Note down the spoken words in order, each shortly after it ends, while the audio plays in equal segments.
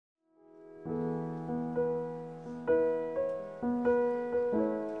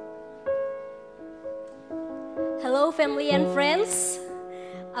Hello family and friends,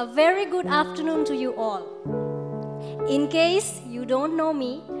 a very good afternoon to you all. In case you don't know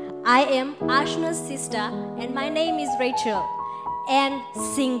me, I am Ashna's sister and my name is Rachel and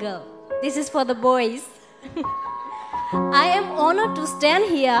single. This is for the boys. I am honored to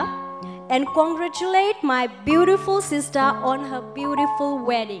stand here and congratulate my beautiful sister on her beautiful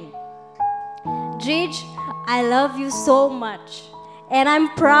wedding. Gij, I love you so much and I'm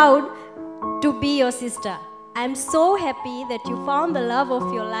proud to be your sister. I'm so happy that you found the love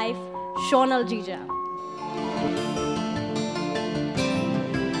of your life, Sonal Jija.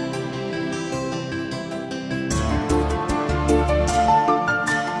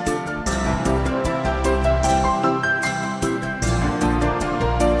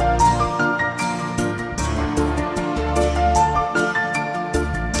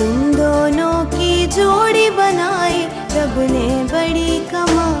 तुम दोनों की जोड़ी बनाई रब ने बड़ी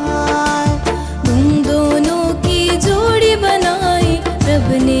कमाल। तुम दोनों की जोड़ी बनाई रब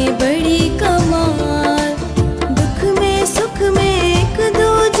ने बड़ी कमाल। दुख में सुख में एक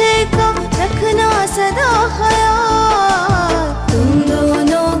दूजे का रखना सदा ख्याल। तुम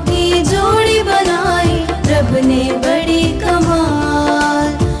दोनों की जोड़ी बनाई रब ने बड़ी कमाल।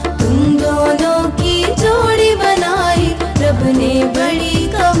 तुम दोनों की जोड़ी बनाई रब ने बड़ी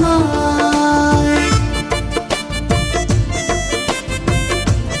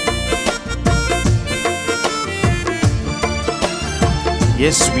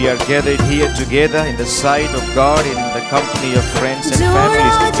Yes, we are gathered here together in the sight of God and in the company of friends and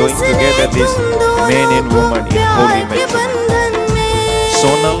families to join together this man and woman in holy matrimony.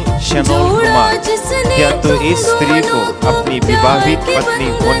 Sonal Shanol Kumar, क्या तो इस स्त्री को अपनी विवाहित पत्नी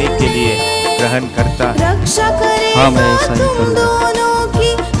होने के लिए ग्रहण करता है? हाँ, मैं ऐसा ही करूँगा।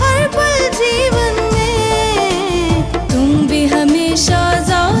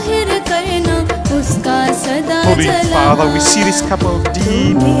 Holy Father, we see this couple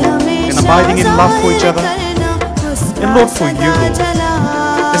deep and abiding in love for each other. And Lord, for you, Lord,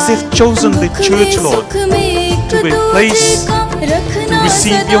 as they've chosen the church, Lord, to be a place to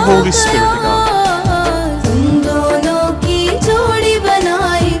receive your Holy Spirit, God.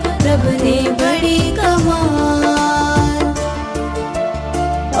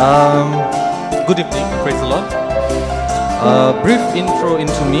 Good evening, praise the Lord. Brief intro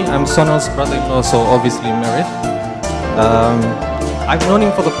into me. I'm Sonal's brother-in-law, so obviously married. I've known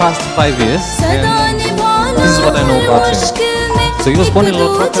him for the past 5 years, and this is what I know about him. So he was born in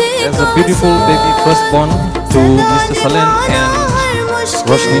Lotrokat as a beautiful baby, firstborn to Mr. Salen and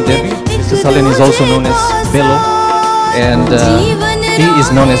Roshni Devi. Mr. Salen is also known as Bello, and he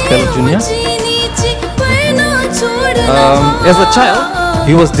is known as Bello Jr. As a child,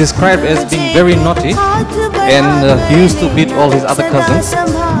 he was described as being very naughty, and he used to beat all his other cousins.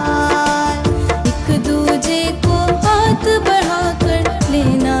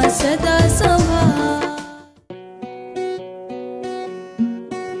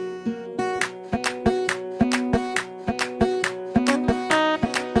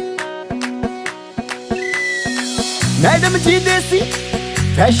 Madam जी देसी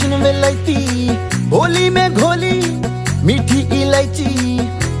fashion में लाइती, होली में घोली मीठी इलायची,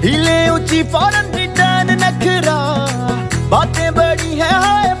 हिले ऊंची foreign return नखरा, बातें बड़ी है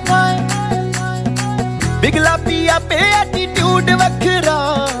हाय फाय, बिगला पिया पे एटीट्यूड वखरा,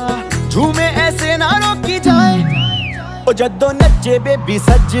 झूमे ऐसे ना रोकी जाए। ओ जदों नचे बेबी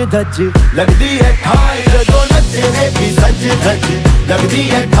सज धज लगदी है ठाई, जदों नचे बेबी सज धज लगदी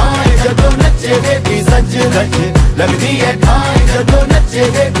है ठाई, जदों नचे बेबी सज धज लगदी है ठाई, जदों नचे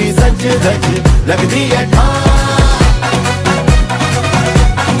बेबी सज धज लगदी है ठाई।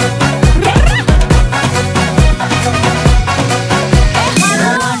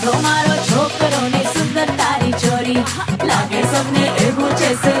 लागे सबने एक ऊंचे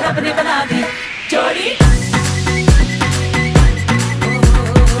से रब ने बना दी जोड़ी।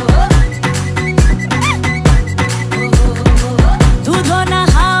 दूधो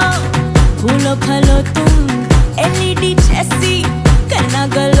नहाओ फूलो फलो तुम, एलईडी जैसी करना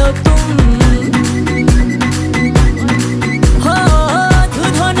गलो तुम। हो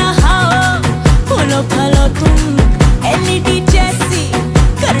दूधो नहाओ फूलो फलो तुम, एलईडी जैसी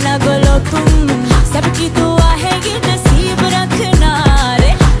करना गलो तुम। सबकी दुआ है ये नसीब रखना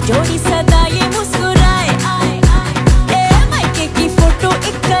रे, जोड़ी सदा ये मुस्कुराए आए आए। ए मायके की फोटो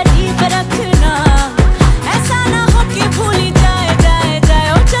एक करीब रखना, ऐसा ना हो कि भूल जाए जाए जाए।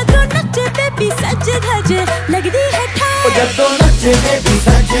 ओ जदों नचे बेबी सज धज लगदी है ठाई, ओ जदों नचे बेबी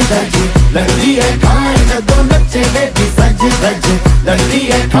सज धज लगदी है ठाई, जदों नचे बेबी सज धज लगदी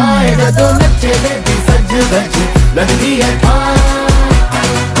है ठाई, जदों नचे बेबी सज धज लगदी है ठाई।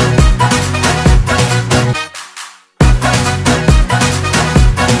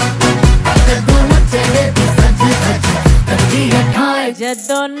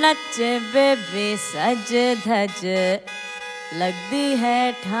 जदों नचे बेबी सज धज लगदी है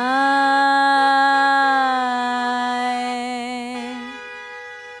ठान